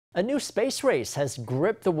A new space race has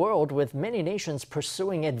gripped the world, with many nations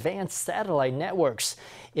pursuing advanced satellite networks.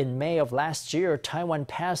 In May of last year, Taiwan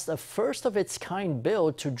passed a first-of-its-kind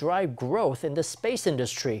bill to drive growth in the space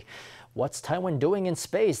industry. What's Taiwan doing in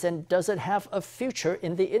space, and does it have a future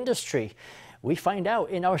in the industry? We find out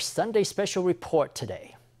in our Sunday special report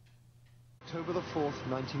today. October the 4th,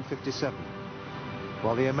 1957.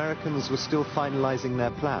 While the Americans were still finalizing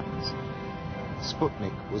their plans,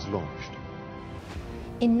 Sputnik was launched.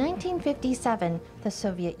 In 1957, the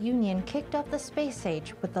Soviet Union kicked off the space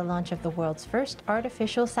age with the launch of the world's first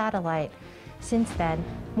artificial satellite. Since then,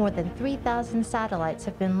 more than 3,000 satellites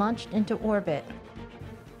have been launched into orbit.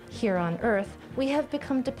 Here on Earth, we have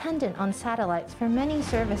become dependent on satellites for many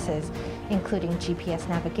services, including GPS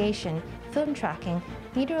navigation, film tracking,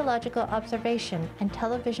 meteorological observation, and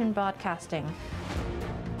television broadcasting.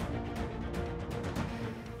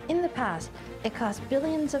 In the past, it cost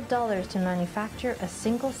billions of dollars to manufacture a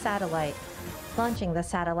single satellite. Launching the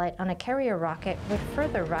satellite on a carrier rocket would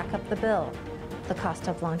further rack up the bill. The cost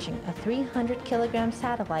of launching a 300-kilogram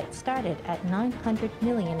satellite started at 900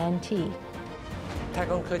 million NT.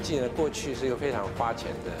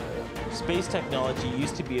 Space technology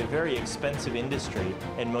used to be a very expensive industry,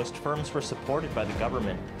 and most firms were supported by the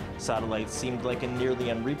government. Satellites seemed like a nearly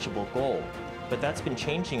unreachable goal, but that's been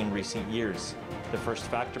changing in recent years. The first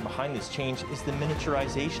factor behind this change is the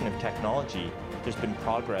miniaturization of technology. There's been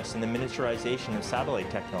progress in the miniaturization of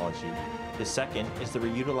satellite technology. The second is the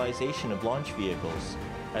reutilization of launch vehicles.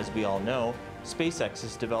 As we all know, SpaceX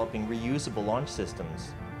is developing reusable launch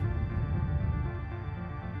systems.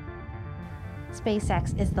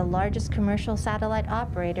 SpaceX is the largest commercial satellite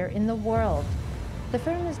operator in the world. The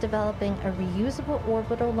firm is developing a reusable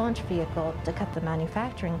orbital launch vehicle to cut the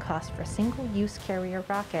manufacturing cost for single-use carrier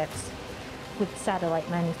rockets. With satellite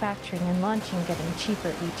manufacturing and launching getting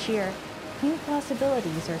cheaper each year, new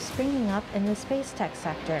possibilities are springing up in the space tech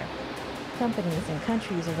sector. Companies and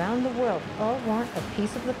countries around the world all want a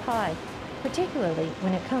piece of the pie, particularly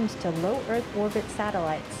when it comes to low Earth orbit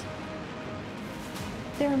satellites.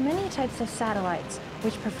 There are many types of satellites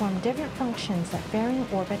which perform different functions at varying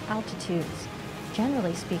orbit altitudes.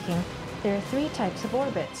 Generally speaking, there are three types of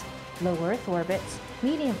orbits: low Earth orbits,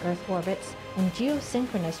 medium Earth orbits, and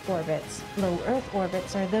geosynchronous orbits. Low Earth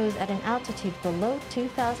orbits are those at an altitude below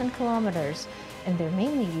 2,000 kilometers, and they're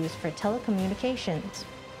mainly used for telecommunications.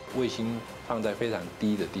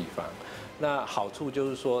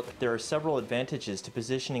 There are several advantages to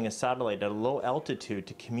positioning a satellite at a low altitude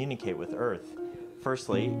to communicate with Earth.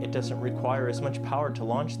 Firstly, it doesn't require as much power to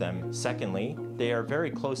launch them. Secondly, they are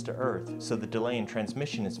very close to Earth, so the delay in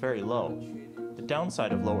transmission is very low. The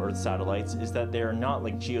downside of low Earth satellites is that they are not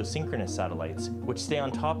like geosynchronous satellites, which stay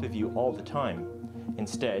on top of you all the time.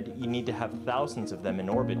 Instead, you need to have thousands of them in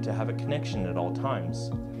orbit to have a connection at all times.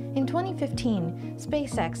 In 2015,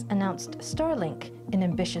 SpaceX announced Starlink, an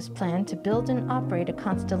ambitious plan to build and operate a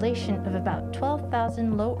constellation of about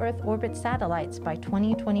 12,000 low Earth orbit satellites by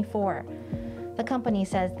 2024. The company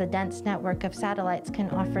says the dense network of satellites can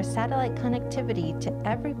offer satellite connectivity to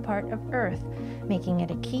every part of Earth, making it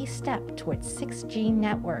a key step towards 6G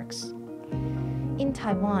networks. In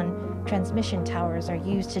Taiwan, transmission towers are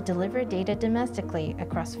used to deliver data domestically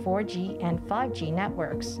across 4G and 5G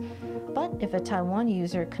networks. But if a Taiwan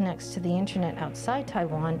user connects to the internet outside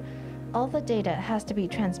Taiwan, all the data has to be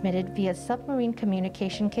transmitted via submarine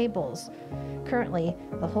communication cables. Currently,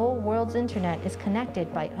 the whole world's internet is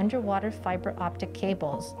connected by underwater fiber optic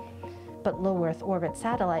cables. But low Earth orbit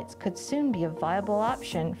satellites could soon be a viable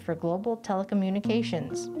option for global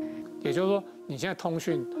telecommunications.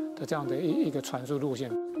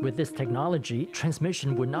 With this technology,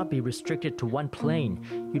 transmission would not be restricted to one plane.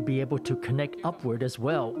 You'd be able to connect upward as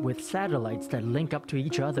well, with satellites that link up to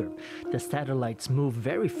each other. The satellites move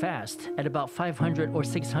very fast, at about 500 or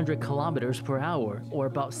 600 kilometers per hour, or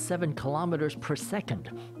about 7 kilometers per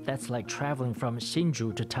second. That's like traveling from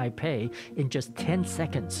Hsinchu to Taipei in just 10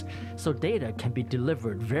 seconds. So data can be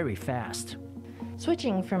delivered very fast.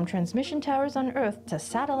 Switching from transmission towers on Earth to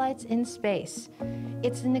satellites in space.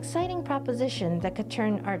 It's an exciting proposition that could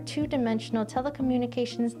turn our two-dimensional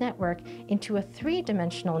telecommunications network into a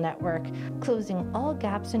three-dimensional network, closing all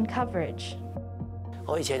gaps in coverage.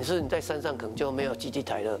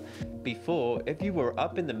 Before, if you were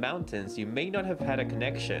up in the mountains, you may not have had a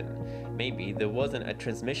connection. Maybe there wasn't a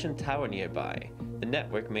transmission tower nearby. The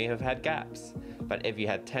network may have had gaps. But if you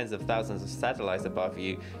had tens of thousands of satellites above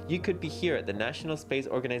you, you could be here at the National Space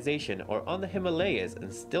Organization or on the Himalayas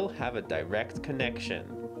and still have a direct connection.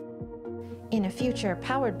 In a future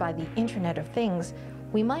powered by the Internet of Things,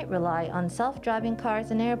 we might rely on self-driving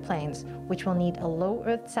cars and airplanes, which will need a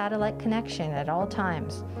low-Earth satellite connection at all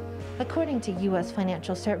times. According to U.S.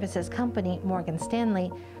 financial services company Morgan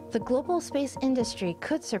Stanley, the global space industry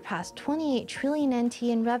could surpass 28 trillion NT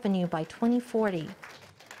in revenue by 2040.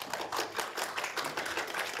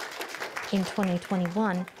 In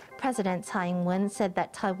 2021, President Tsai Ing-wen said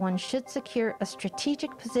that Taiwan should secure a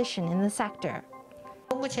strategic position in the sector.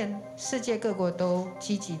 目前世界各国都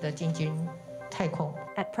积极地进军太空。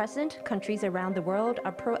 At present, countries around the world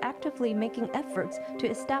are proactively making efforts to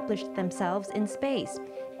establish themselves in space.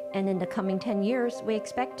 And in the coming 10 years, we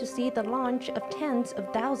expect to see the launch of tens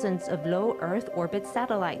of thousands of low Earth orbit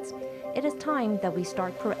satellites. It is time that we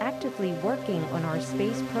start proactively working on our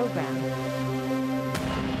space program.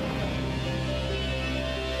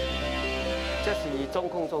 这是中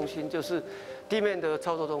控中心，就是地面的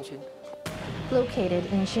操作中心。 Located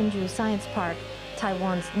in Hsinchu Science Park,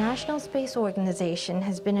 Taiwan's National Space Organization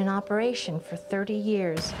has been in operation for 30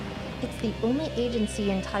 years. It's the only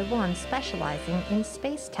agency in Taiwan specializing in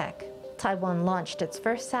space tech. Taiwan launched its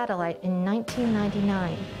first satellite in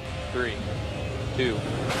 1999. 3, 2,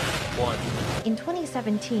 1. In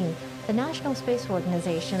 2017, the National Space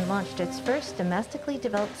Organization launched its first domestically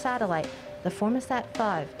developed satellite, the Formosa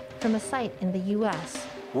 5, from a site in the U.S.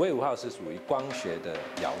 The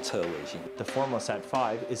Formosa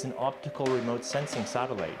 5 is an optical remote sensing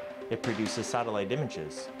satellite. It produces satellite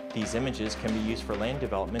images. These images can be used for land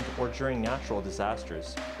development or during natural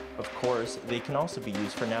disasters. Of course, they can also be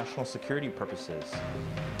used for national security purposes.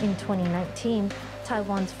 In 2019,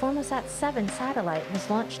 Taiwan's Formosa 7 satellite was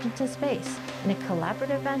launched into space in a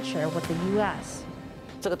collaborative venture with the U.S.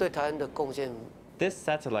 这个对台湾的贡献。 This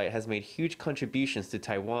satellite has made huge contributions to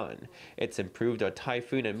Taiwan. It's improved our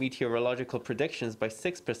typhoon and meteorological predictions by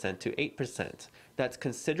 6% to 8%. That's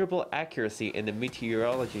considerable accuracy in the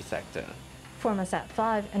meteorology sector. Formosa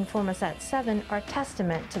 5 and Formosa 7 are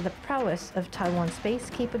testament to the prowess of Taiwan's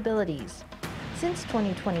space capabilities. Since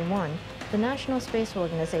 2021, the National Space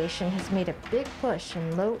Organization has made a big push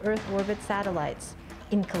in low Earth orbit satellites.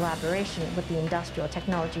 In collaboration with the Industrial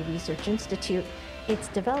Technology Research Institute, it's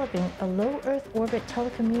developing a low Earth orbit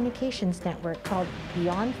telecommunications network called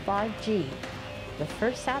Beyond 5G. The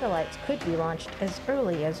first satellites could be launched as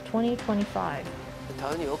early as 2025.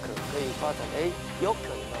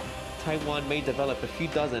 Taiwan may develop a few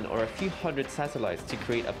dozen or a few hundred satellites to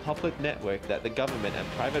create a public network that the government and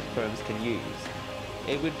private firms can use.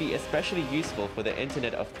 It would be especially useful for the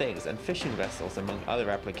Internet of Things and fishing vessels, among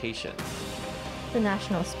other applications. The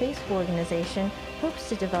National Space Organization hopes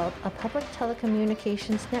to develop a public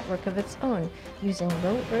telecommunications network of its own using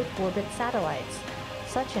low Earth orbit satellites.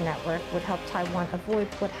 Such a network would help Taiwan avoid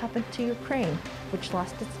what happened to Ukraine, which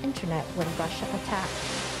lost its internet when Russia attacked.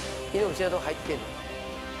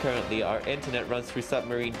 Currently, our internet runs through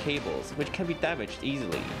submarine cables, which can be damaged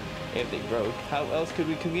easily. If they broke, how else could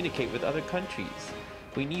we communicate with other countries?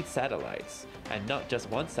 We need satellites, and not just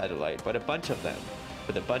one satellite, but a bunch of them.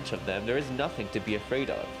 With a bunch of them, there is nothing to be afraid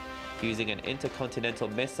of. Using an intercontinental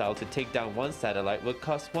missile to take down one satellite will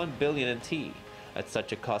cost 1 billion NT. At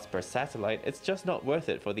such a cost per satellite, it's just not worth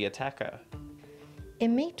it for the attacker.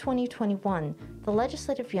 In May 2021, the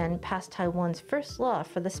Legislative Yuan passed Taiwan's first law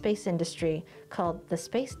for the space industry, called the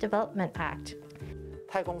Space Development Act.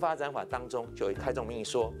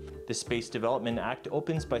 The Space Development Act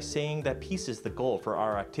opens by saying that peace is the goal for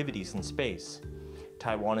our activities in space.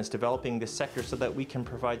 Taiwan is developing this sector so that we can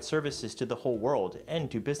provide services to the whole world and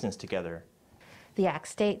do business together. The Act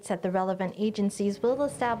states that the relevant agencies will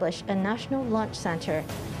establish a national launch center,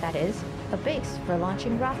 that is, a base for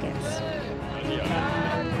launching rockets.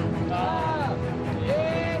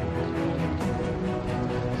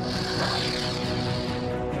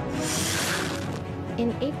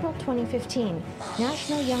 In April 2015,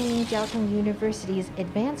 National Yangming Jiaotong University's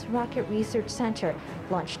Advanced Rocket Research Center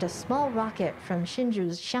launched a small rocket from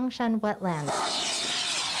Hsinchu's Xiangshan wetlands.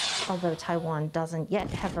 Although Taiwan doesn't yet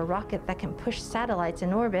have a rocket that can push satellites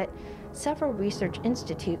in orbit, several research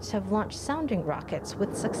institutes have launched sounding rockets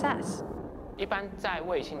with success.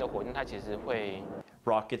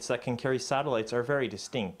 Rockets that can carry satellites are very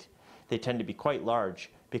distinct. They tend to be quite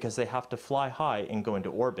large because they have to fly high and go into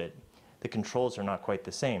orbit. The controls are not quite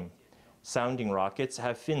the same. Sounding rockets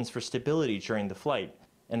have fins for stability during the flight,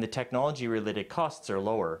 and the technology-related costs are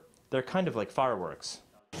lower. They're kind of like fireworks.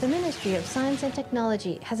 The Ministry of Science and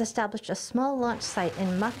Technology has established a small launch site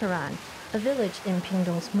in Makaran, a village in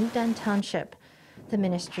Pingdong's Mudan Township. The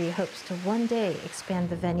ministry hopes to one day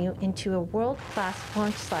expand the venue into a world-class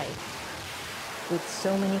launch site. With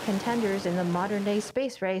so many contenders in the modern-day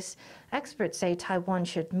space race, experts say Taiwan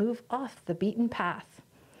should move off the beaten path.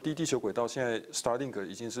 低地球轨道现在 Starlink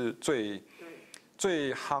已经是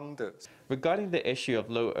最夯的。Regarding the issue of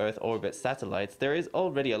low Earth orbit satellites, there is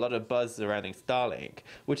already a lot of buzz surrounding Starlink,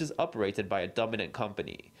 which is operated by a dominant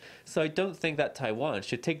company. So I don't think that Taiwan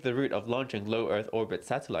should take the route of launching low Earth orbit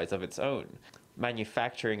satellites of its own.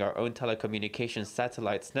 Manufacturing our own telecommunications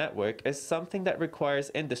satellites network is something that requires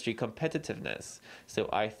industry competitiveness. So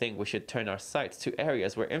I think we should turn our sights to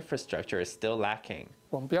areas where infrastructure is still lacking.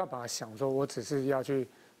 我们不要把它想说我只是要去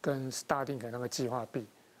跟 Starlink 那个计划比。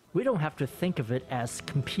 We don't have to think of it as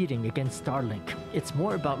competing against Starlink. It's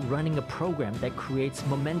more about running a program that creates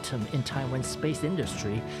momentum in Taiwan's space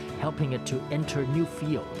industry, helping it to enter new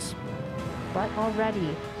fields. But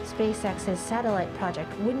already, SpaceX's satellite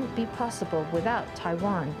project wouldn't be possible without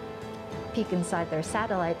Taiwan. Peek inside their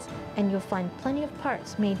satellites, and you'll find plenty of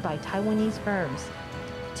parts made by Taiwanese firms.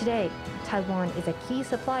 Today, Taiwan is a key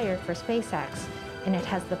supplier for SpaceX, and it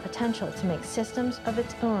has the potential to make systems of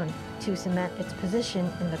its own to cement its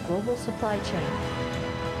position in the global supply chain.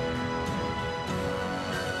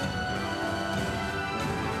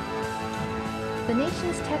 The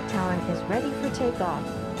nation's tech talent is ready for takeoff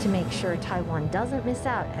to make sure Taiwan doesn't miss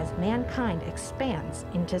out as mankind expands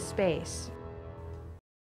into space.